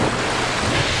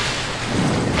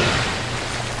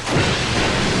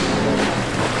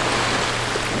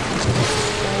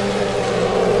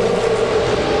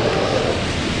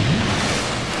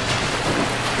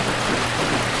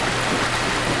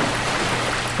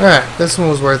 Alright, this one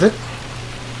was worth it.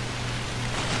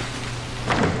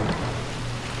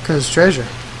 Because treasure.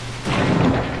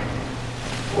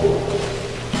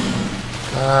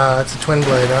 Ah, that's a twin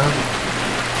blade, huh?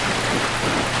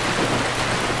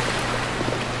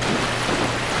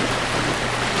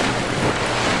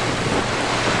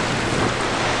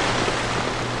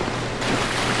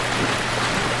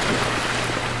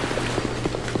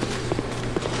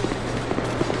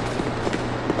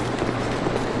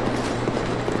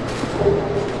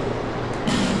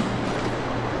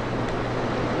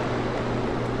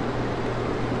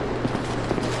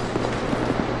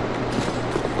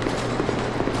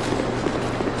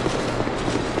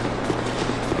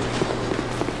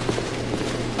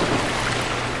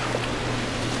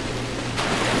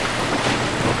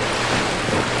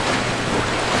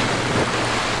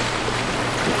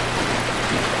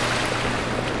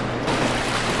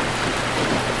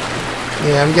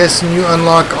 Yeah, I'm guessing you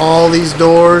unlock all these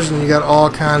doors and you got all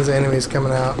kinds of enemies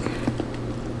coming out. Now,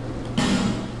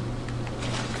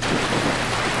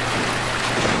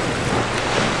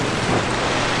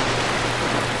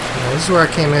 this is where I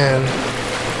came in.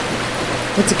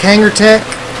 It's a Kanger Tech,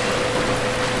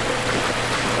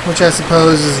 which I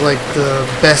suppose is like the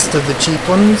best of the cheap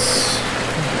ones,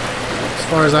 as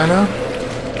far as I know.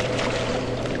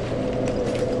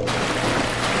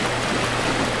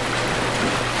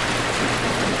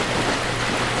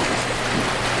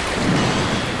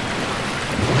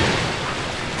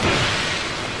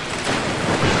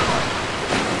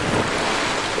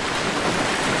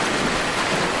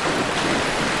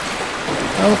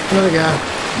 Oh, another guy.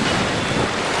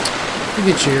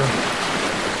 Look at you.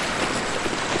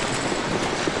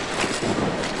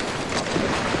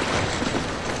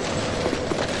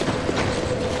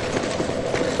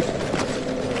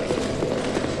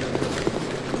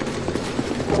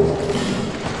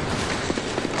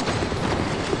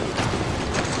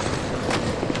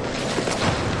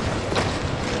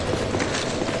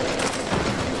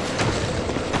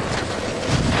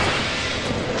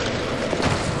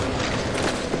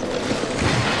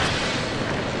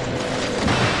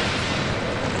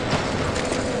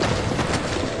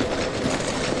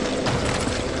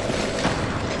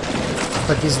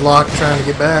 Like he's locked trying to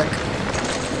get back.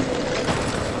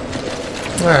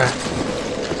 Alright.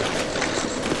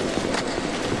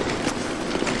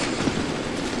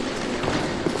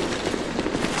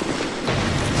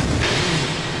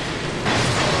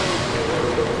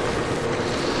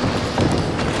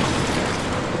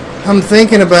 I'm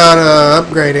thinking about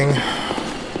upgrading.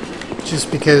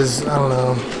 Just because, I don't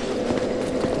know.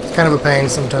 It's kind of a pain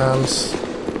sometimes.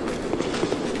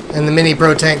 And the Mini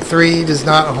Pro Tank 3 does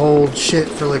not hold shit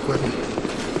for liquid.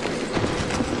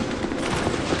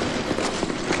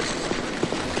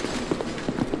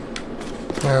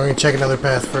 Alright, we're gonna check another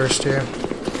path first here.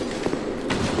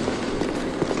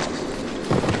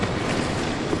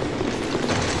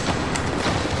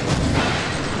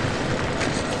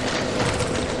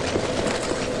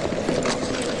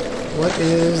 What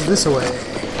is this away?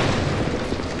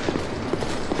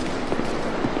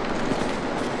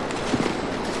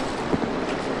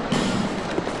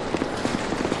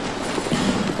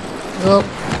 Oh,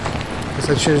 guess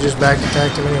I should have just back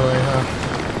attacked him anyway, huh?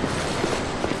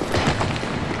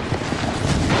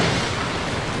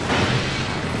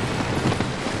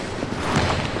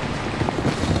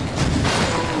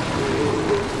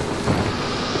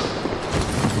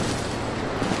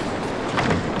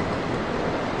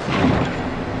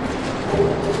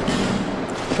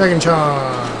 Dragon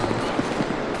Charm.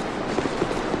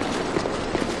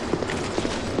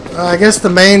 I guess the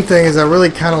main thing is I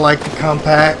really kind of like the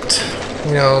compact,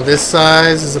 you know, this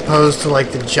size as opposed to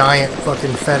like the giant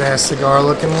fucking fat ass cigar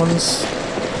looking ones.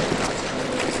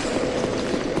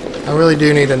 I really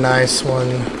do need a nice one.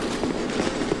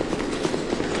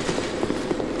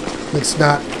 It's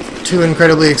not too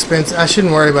incredibly expensive. I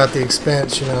shouldn't worry about the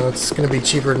expense, you know. It's going to be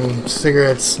cheaper than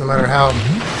cigarettes, no matter how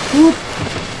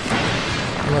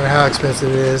expensive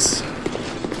it is.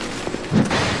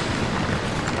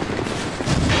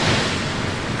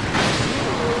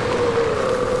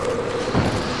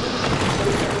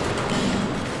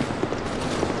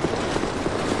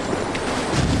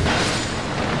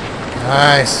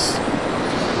 Nice.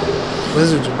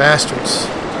 Lizards are bastards.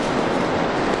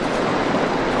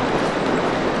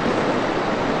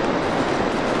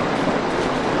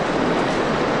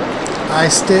 Eye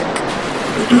stick.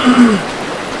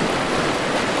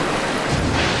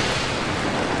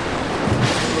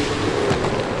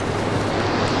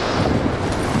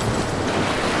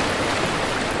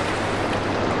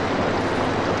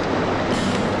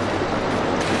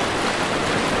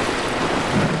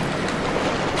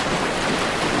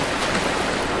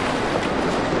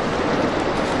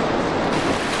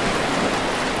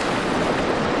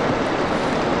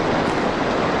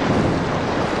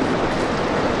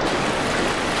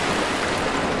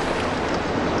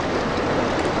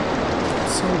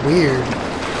 Weird.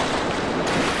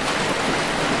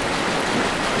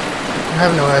 I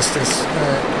have no Estus.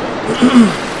 Alright.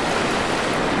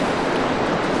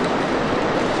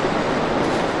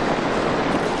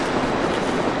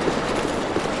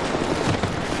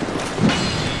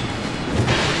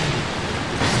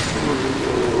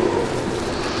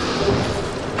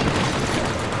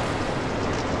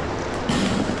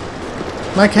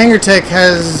 My Hanger Tech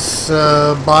has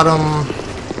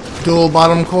dual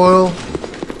bottom coil,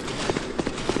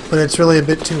 but it's really a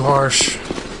bit too harsh.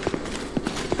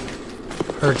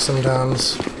 Hurts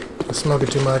sometimes. I smoke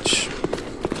it too much.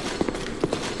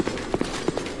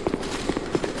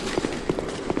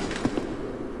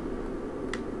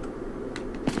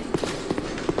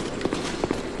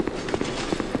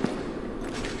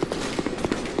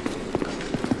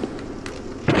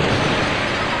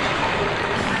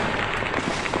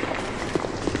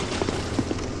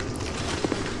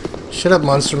 Shut up,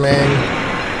 Monster Man.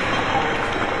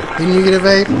 Didn't you get a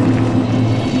vape?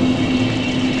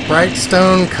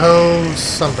 Brightstone Cove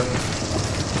something.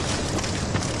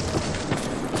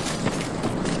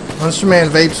 Monster Man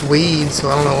vapes weed, so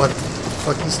I don't know what the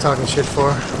fuck he's talking shit for.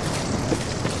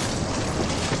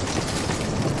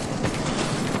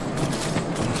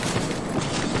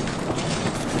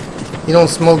 You don't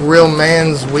smoke real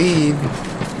man's weed.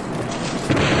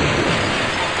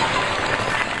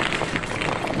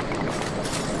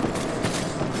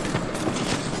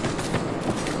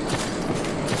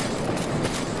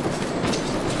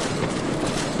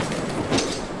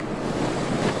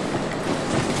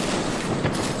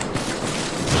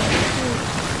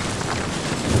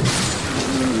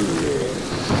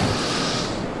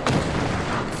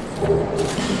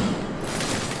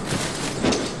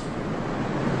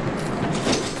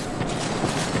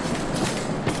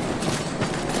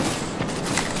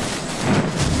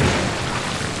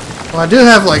 Well, I do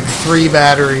have like 3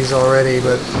 batteries already,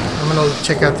 but I'm gonna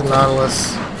check out the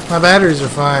Nautilus. My batteries are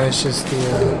fine, it's just the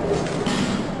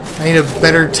I need a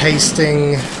better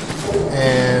tasting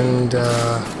and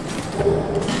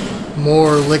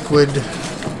more liquid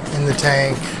in the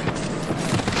tank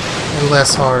and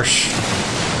less harsh.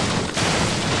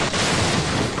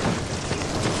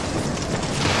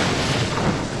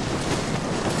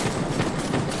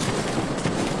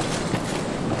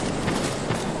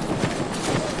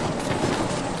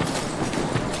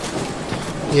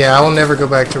 Yeah, I will never go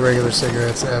back to regular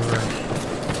cigarettes, ever.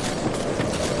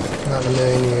 Not in a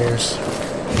million years.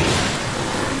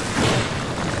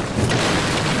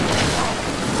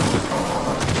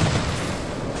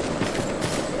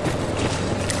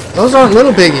 Those aren't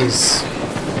little piggies.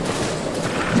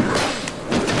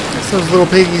 It's those little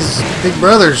piggies' big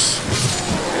brothers.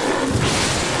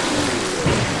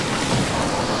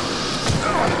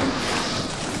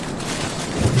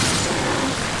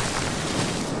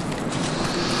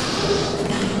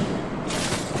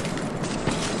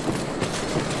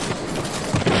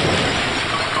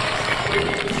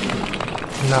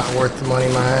 Not worth the money,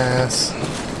 my ass.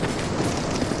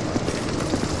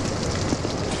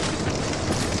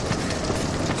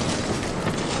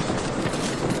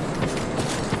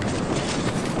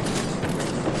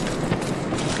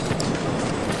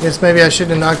 Guess maybe I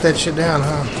shouldn't have knocked that shit down,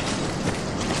 huh?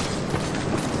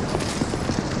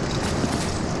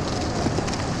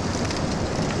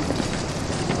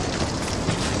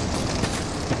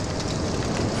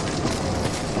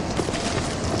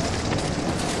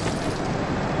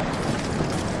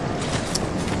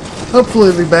 Hopefully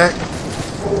we'll be back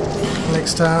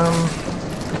next time.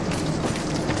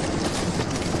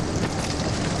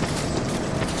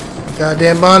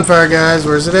 Goddamn bonfire, guys.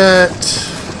 Where's it at?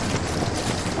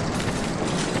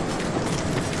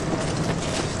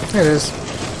 There it is.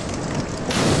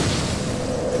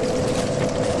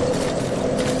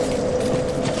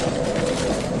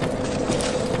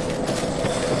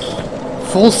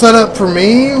 Full setup for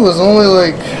me was only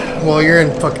like, well, you're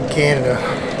in fucking Canada.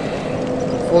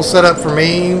 Full setup for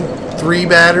me, 3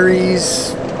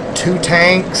 batteries, 2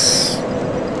 tanks.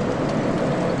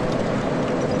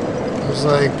 It was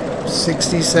like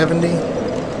 60, 70.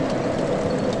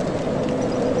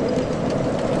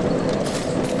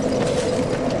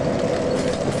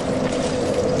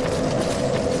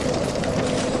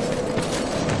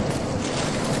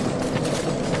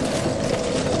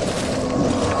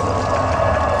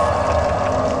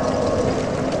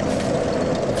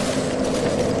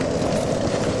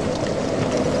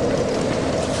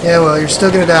 Yeah, well, you're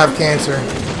still gonna die of cancer.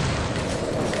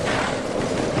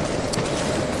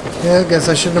 Yeah, I guess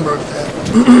I shouldn't have broke that.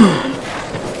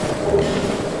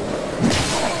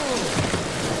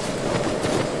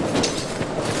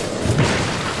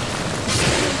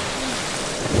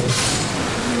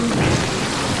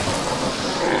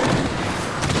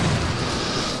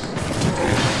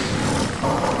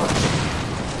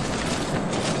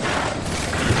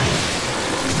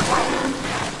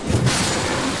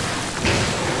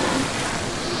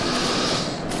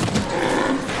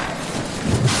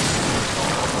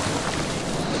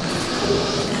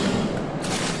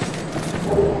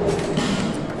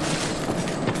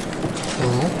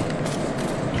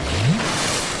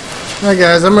 Alright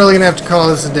guys, I'm really gonna have to call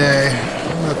this a day.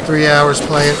 About 3 hours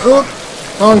playing. Oh!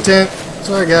 Wrong tent.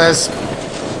 Sorry guys.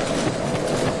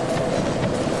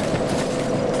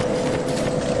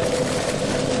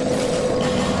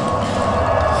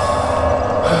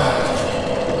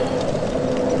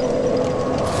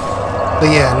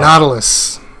 But yeah,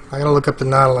 Nautilus. I gotta look up the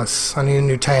Nautilus. I need a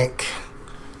new tank.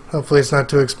 Hopefully it's not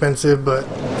too expensive, but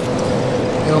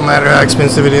it don't matter how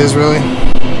expensive it is, really.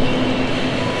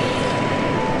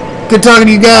 Good talking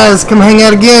to you guys. Come hang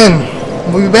out again.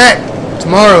 We'll be back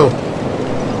tomorrow.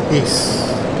 Peace.